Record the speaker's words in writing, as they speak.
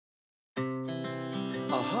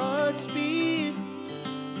our hearts beat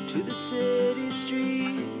to the city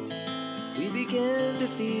streets. We began to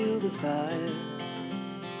feel the fire.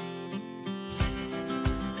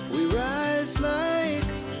 We rise like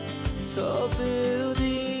tall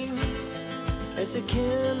buildings as the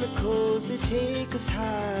chemicals, they take us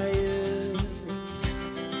higher.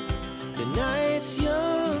 The night's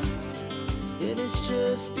young and it's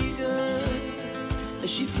just begun as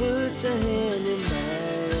she puts her hand in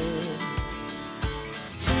mine.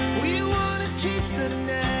 We wanna chase the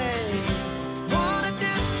night, wanna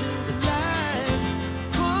dance to the light,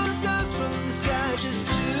 pull the stars from the sky, just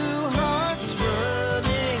two hearts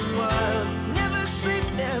running wild. Never sleep,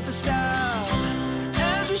 never stop,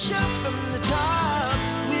 as we shout from the top.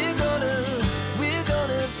 We're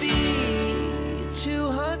gonna be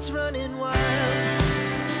two hearts running wild.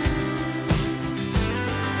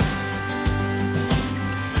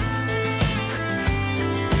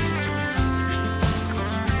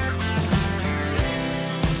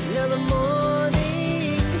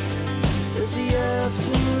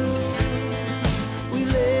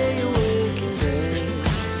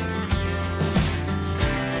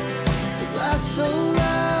 So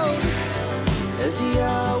loud as the